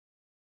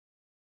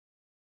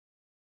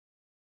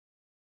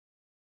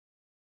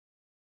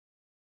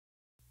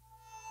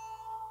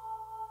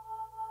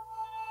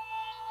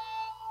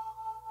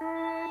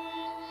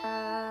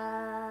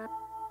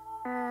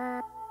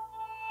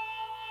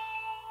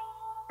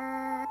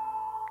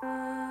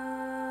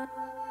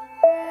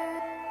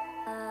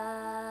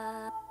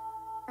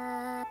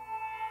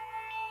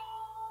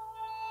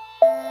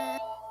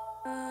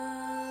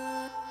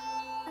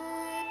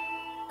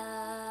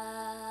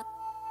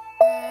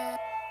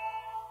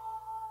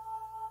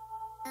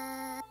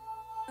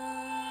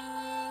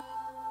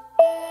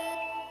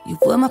You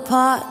were my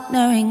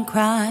partner in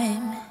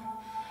crime.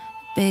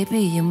 Baby,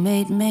 you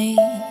made me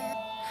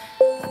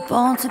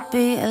born to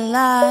be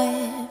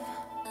alive.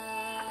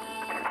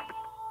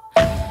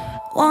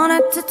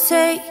 Wanted to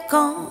take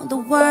on the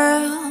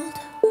world.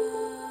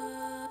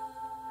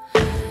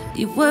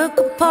 You were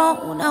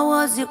Capone, I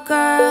was your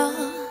girl.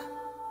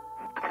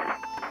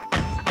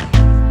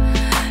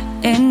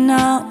 An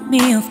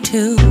army of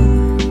two,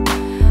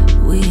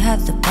 we had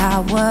the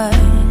power,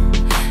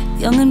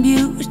 young and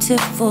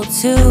beautiful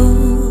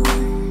too.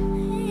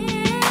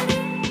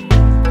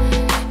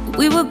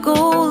 We were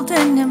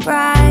golden and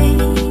bright.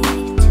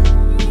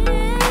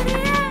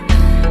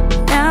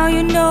 Now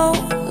you no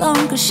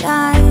longer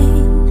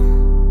shine.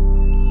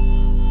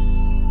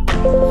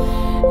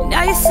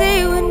 Now you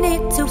see we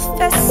need to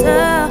fess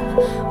up.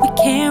 We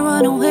can't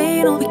run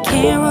away, no, we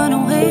can't run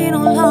away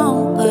no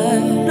longer,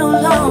 no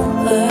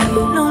longer,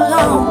 no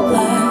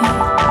longer.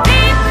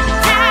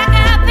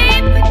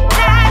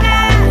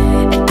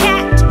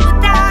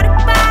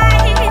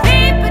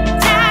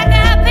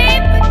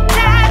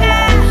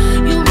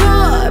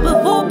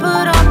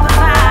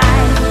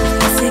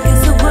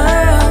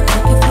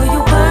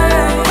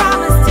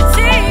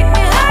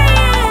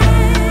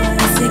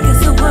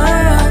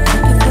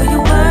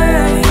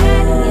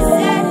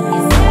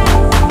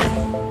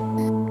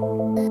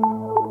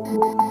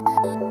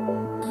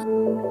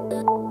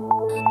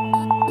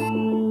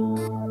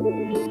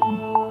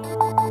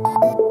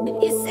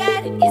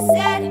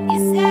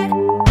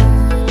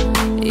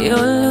 You're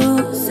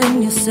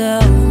losing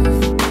yourself,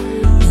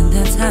 and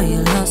that's how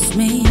you lost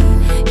me.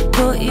 You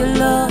put your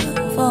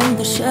love on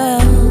the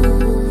shelf.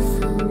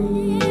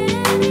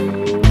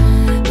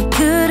 It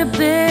could have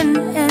been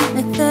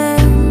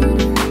anything.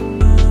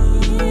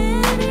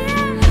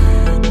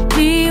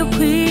 Be your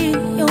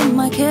queen, you're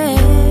my king.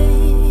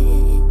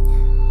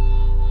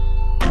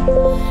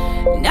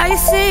 Now you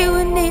see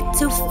we need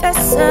to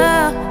fess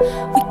up.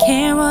 We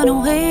can't run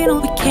away, no,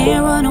 we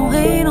can't run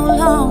away no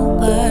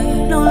longer,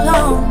 no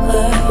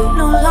longer,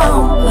 no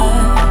longer.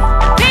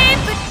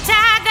 Paper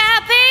tiger,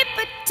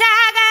 paper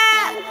tiger.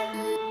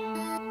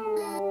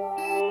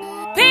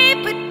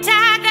 Paper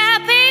tiger,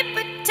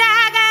 paper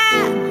tiger.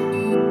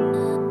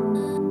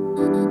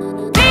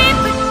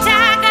 Paper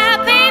tiger,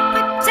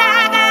 paper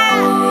tiger.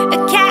 A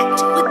cat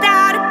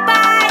without a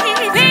bite.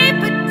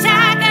 Paper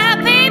tiger,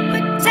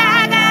 paper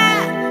tiger.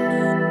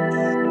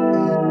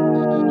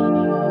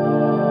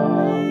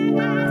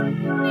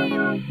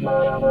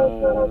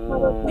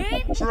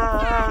 Paper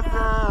tiger.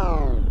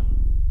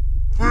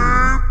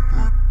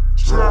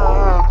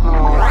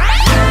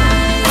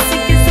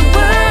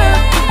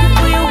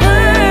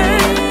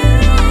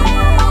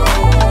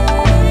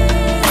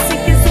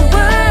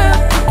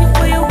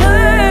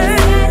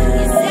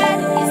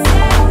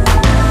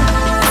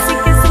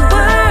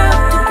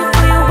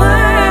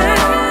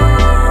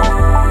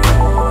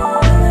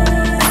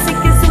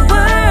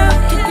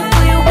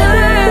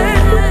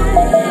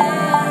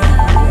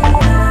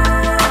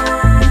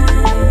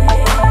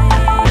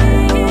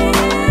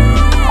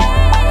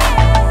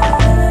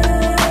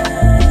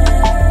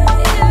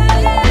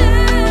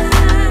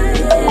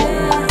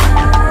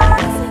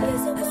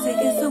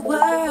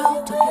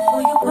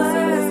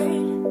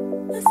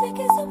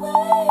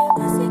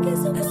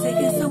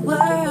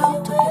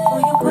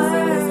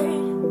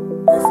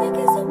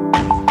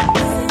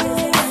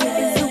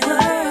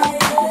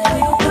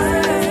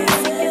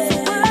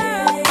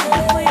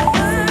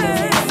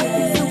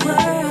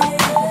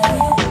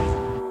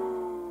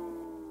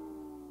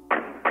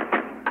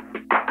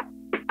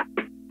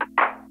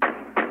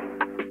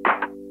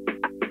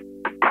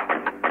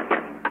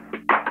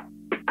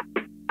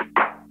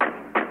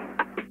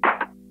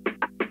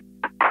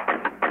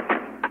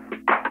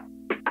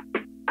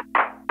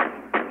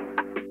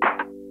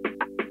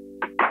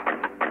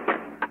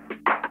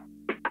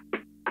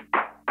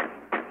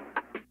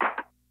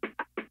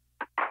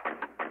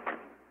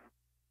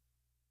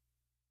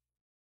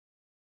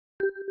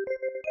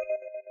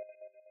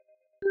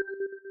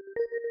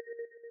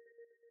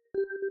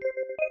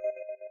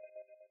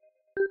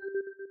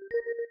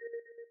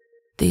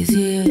 These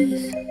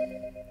years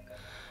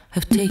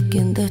have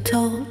taken their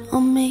toll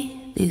on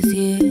me. These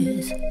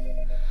years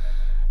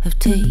have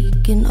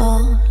taken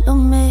all of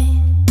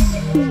me.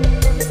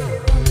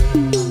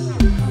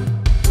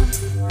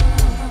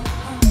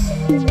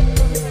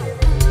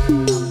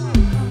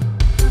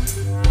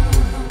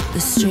 The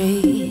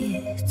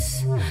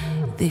streets,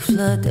 they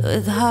flood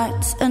with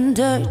hearts and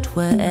dirt,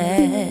 where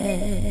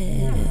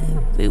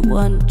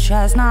everyone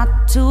tries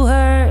not to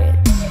hurt.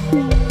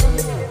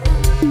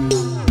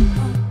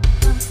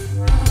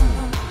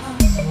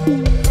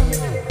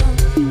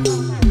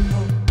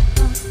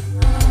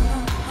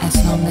 As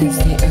long as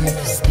the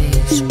earth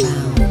stays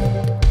round,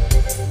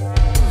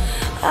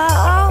 I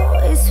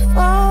always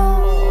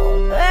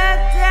fall back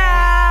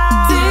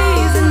down.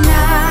 Days and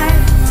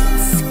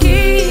nights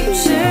keep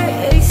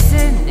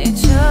chasing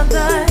each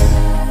other,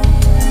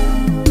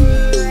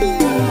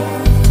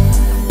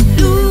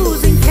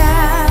 losing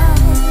count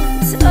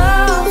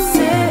of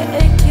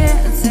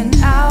seconds and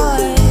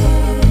hours.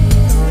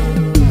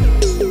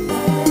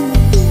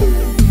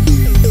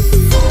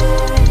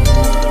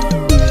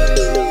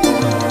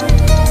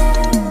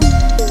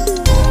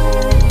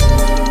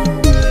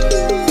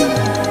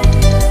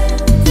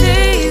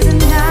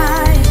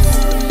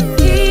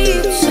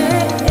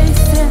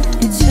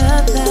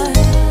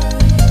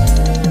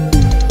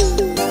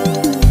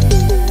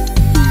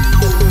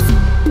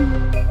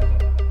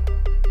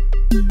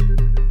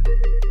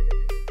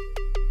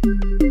 We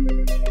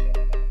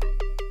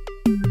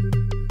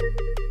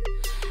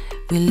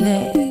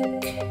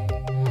lick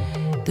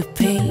the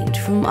paint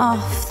from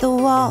off the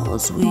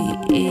walls. We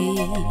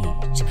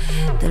eat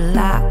the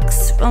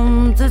locks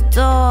from the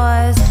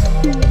doors.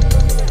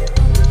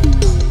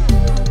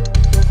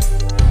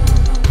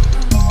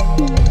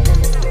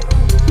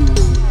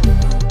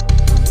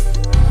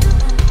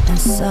 And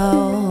so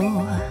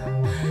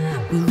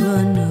we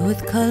run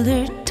with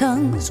colored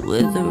tongues,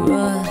 with the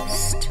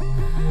rust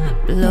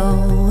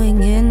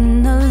blowing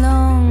in the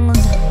lungs.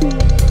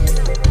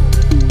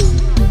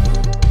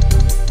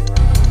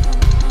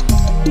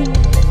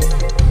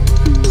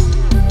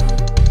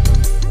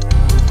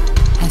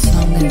 As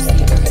long as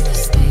the earth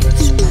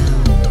stays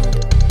round,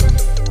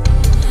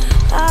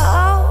 I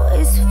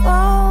always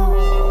fall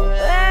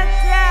back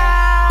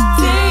down.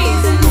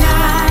 Days and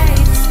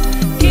nights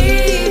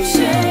keep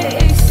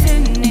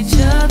chasing each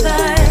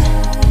other,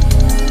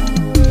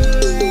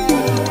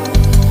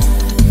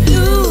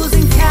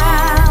 losing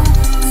count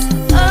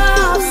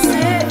of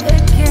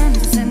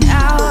seconds and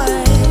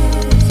hours.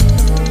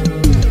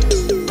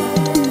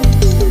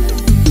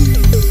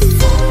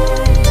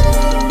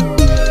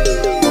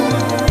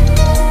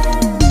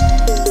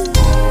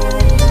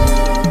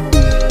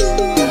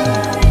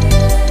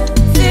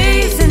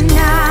 Days and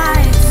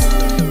nights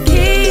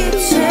keep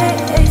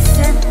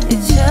chasing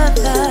each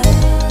other.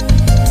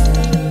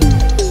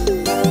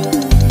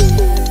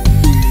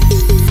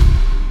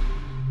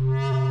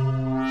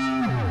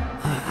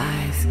 Our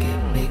eyes get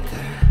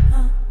bigger,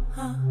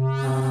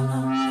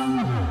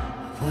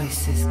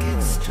 voices get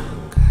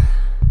stronger,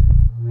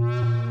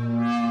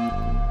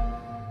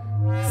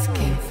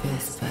 skin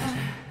feels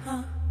better,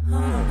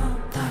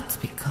 thoughts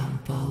become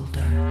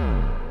bolder.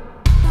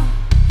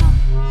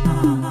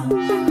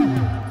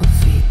 Our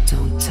feet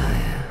don't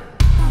tire,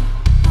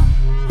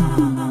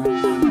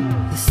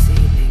 the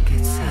ceiling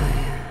gets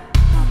higher.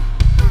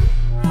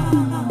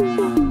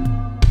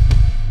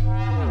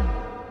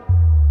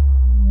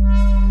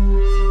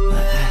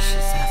 We're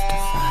ashes after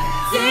fire.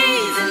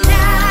 Days and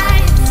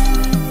nights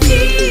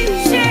keep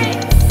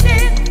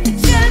chasing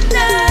each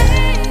other,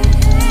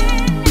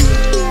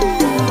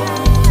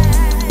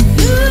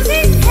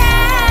 losing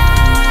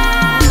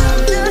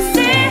count of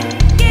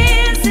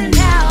seconds and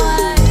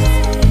hours.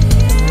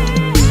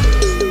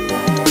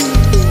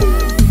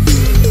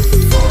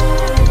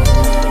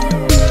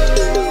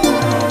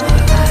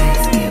 Our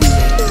eyes get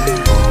bigger,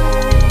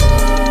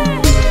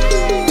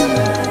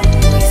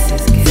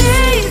 voices get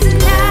days and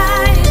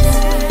nights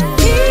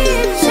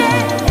keep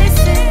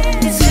chasing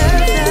each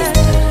other,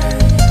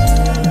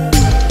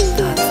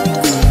 thoughts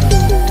become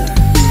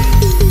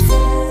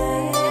bolder.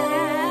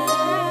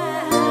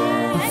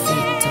 Our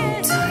feet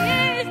don't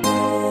tire,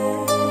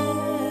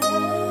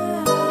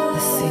 the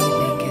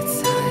ceiling gets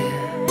higher.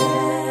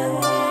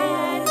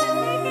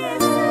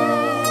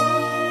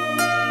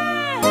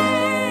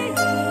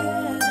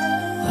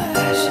 We're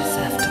ashes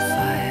after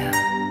fire.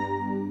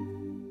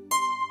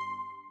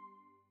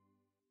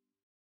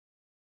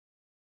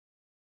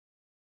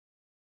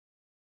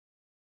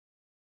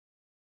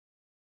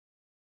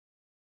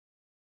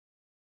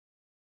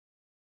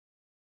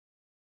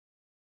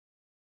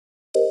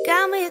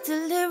 Got me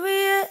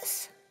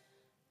delirious.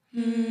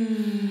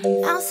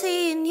 I'm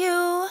seeing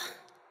you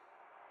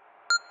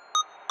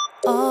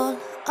all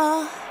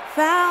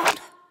around,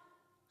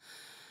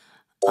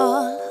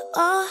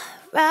 all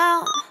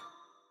around.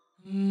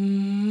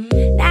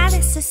 Now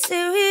this is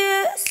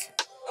serious.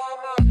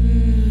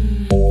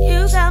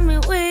 You got me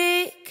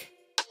weak,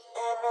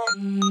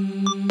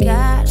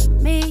 got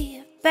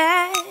me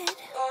bad,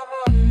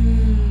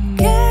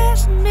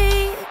 got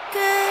me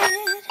good.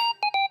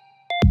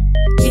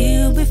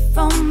 Heal me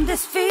from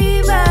this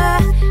fever,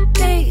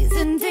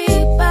 blazing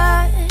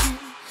deeper.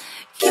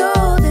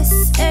 Cure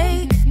this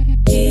ache.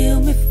 Heal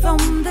me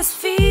from this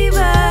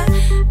fever,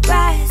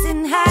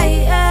 rising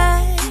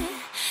higher.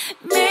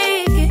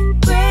 Make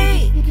it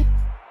break,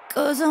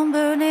 'cause I'm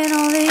burning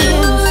on the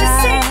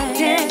inside.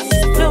 Sickness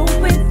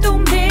flowing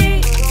through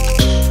me,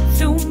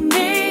 through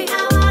me.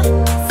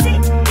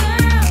 Sick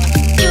girl,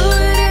 you're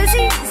the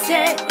disease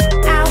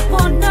I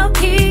wanna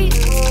keep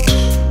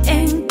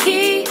and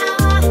keep.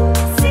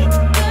 Sick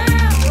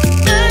girl,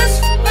 push,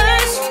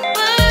 push,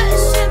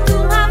 pushing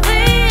through my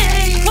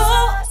veins.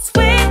 Cold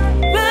sweat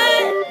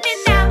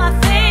running down my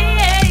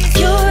face.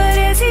 You're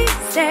the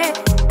disease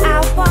I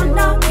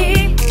wanna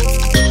keep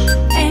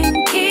and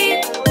keep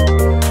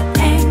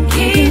and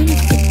keep.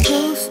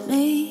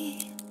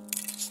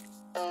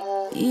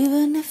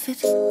 Even if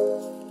it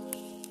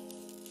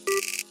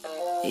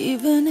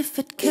even if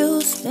it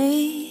kills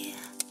me,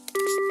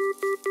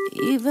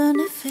 even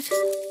if it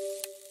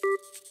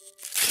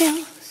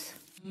kills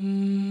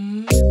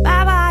my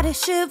body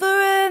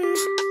shivering,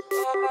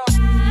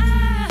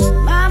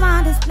 my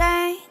mind is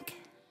blank.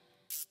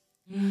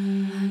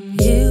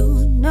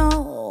 You know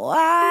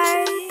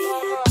why,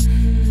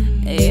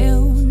 you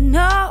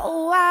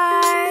know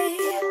why.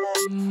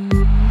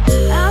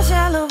 I'm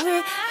shallow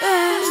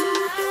breathing,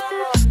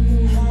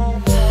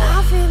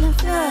 I'm feeling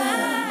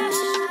flush.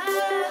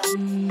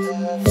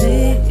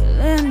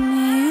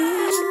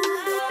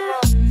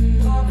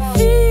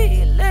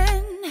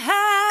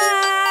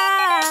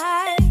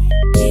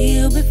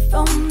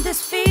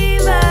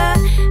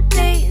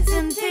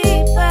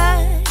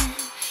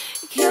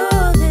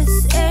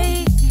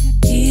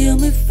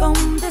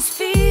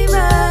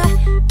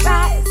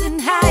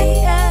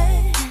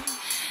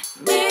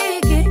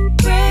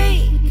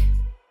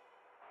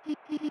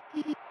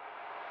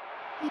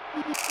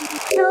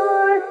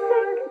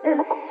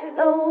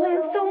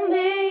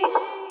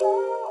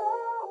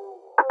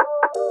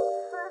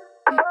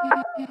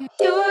 You're the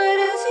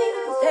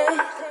season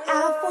I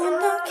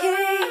wanna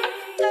keep.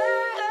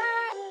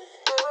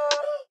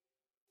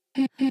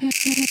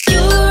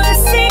 You're a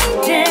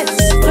sickness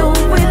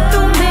flowing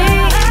through me,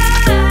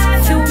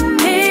 through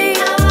me.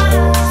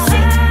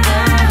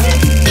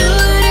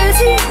 You're the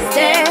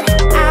season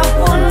I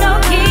wanna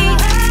keep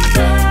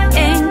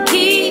and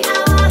keep.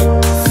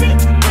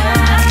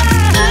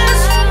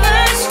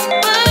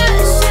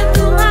 Pushing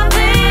through my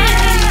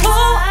veins,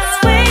 oh,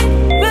 sweat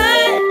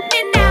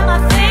running down my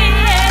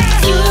face.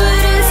 You're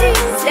the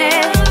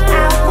season I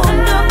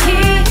wanna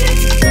keep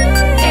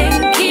and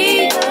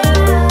keep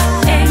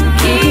and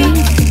keep.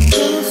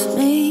 Kills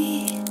me,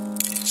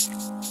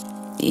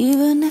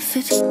 even if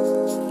it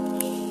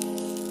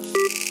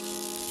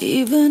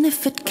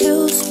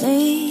kills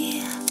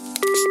me,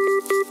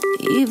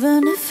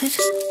 even if it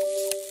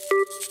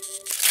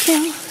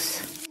kills.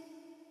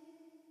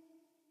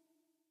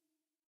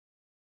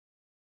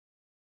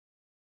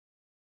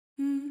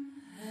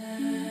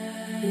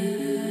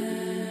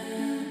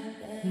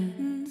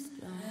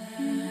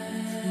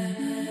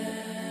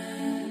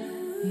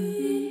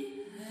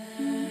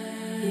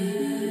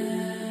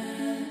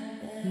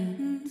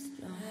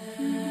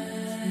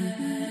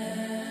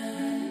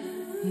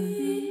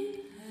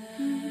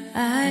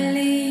 I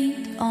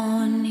leaned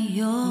on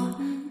your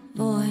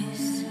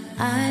voice,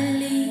 I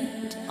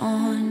leaned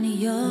on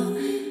your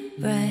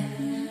breath,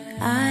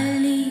 I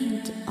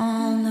leaned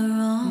on the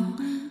wrong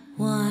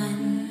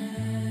one.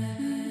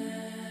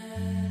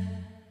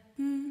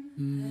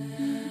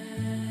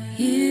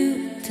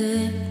 You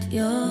dipped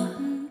your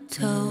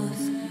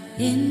toes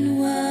in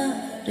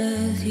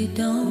waters you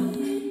don't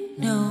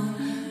know,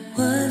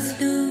 was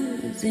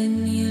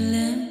losing you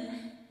limb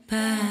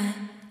by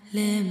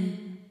limb.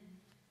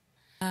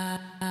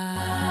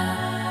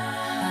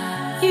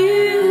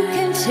 You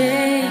can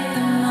take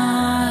the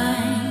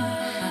mind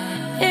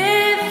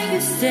if you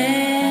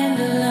stand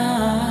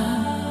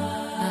alone,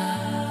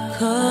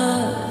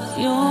 'cause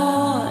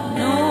you're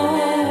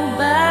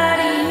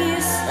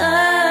nobody's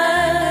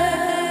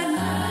son.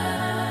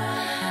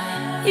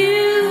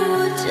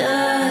 You're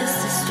just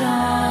as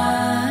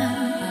strong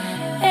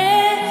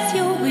as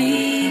your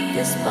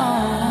weakest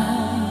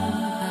bone.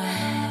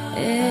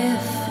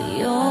 If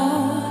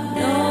you're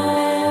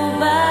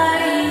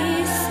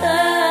nobody's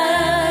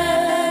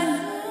son,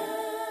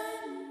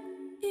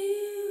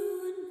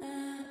 you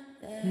not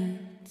that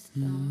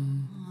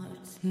strong.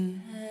 Hearts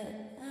that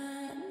I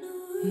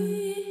know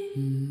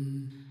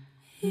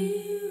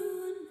you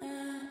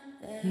not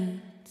that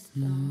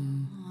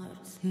strong.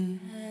 Hearts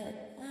that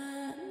I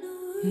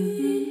know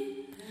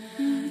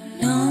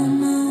no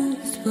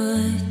moons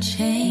would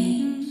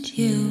change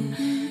you.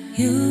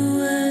 You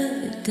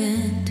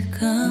wouldn't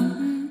come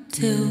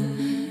to.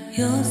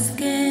 Your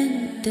skin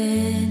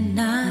did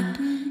not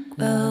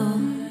grow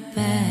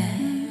back.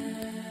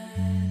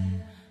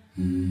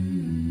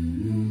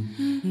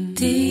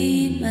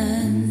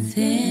 Demons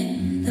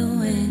in the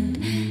wind,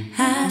 I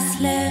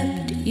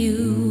slept, you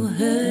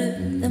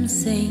heard them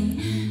sing.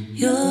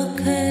 Your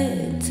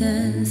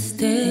curtains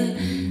still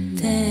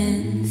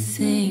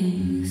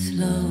dancing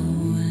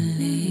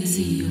slowly. I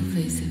see your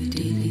face every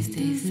day these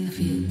days. I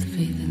feel the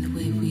faith in the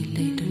way we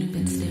laid on your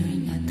bed,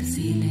 staring at the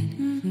ceiling,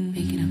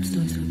 making up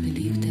stories we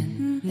believed in.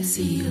 I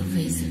see your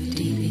face every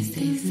day these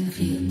days. I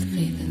feel the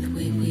faith in the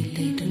way we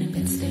laid on your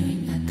bed,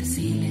 staring at the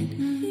ceiling,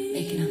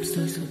 making up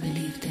stories we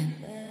believed in.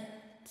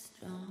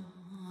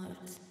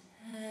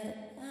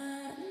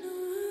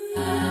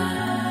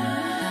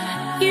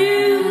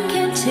 You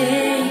can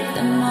take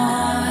the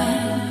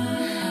mind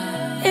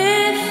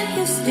if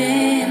you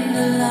stand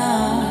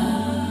alone,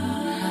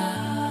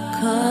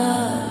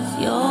 'cause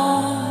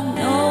you're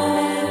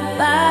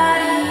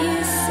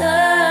nobody's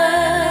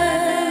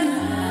son.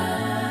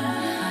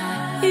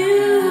 You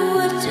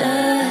were just